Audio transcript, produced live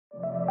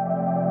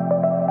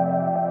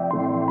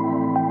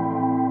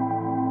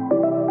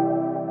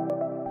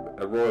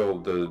Royal,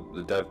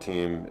 the dev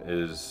team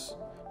is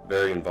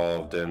very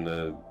involved in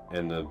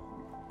the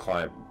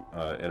client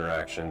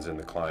interactions and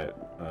the client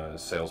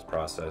sales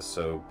process.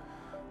 So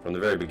from the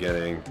very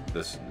beginning,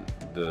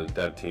 the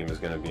dev team is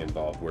going to be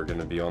involved. We're going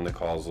to be on the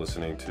calls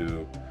listening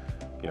to,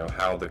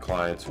 how the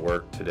clients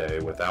work today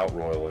without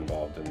Royal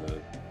involved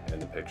in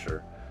the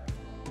picture,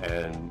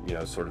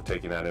 and sort of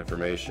taking that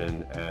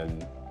information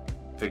and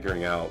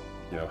figuring out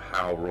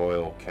how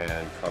Royal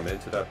can come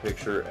into that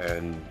picture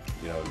and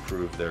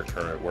improve their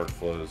current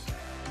workflows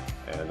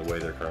and the way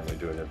they're currently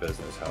doing their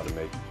business, how to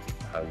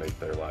make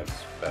their lives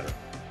better.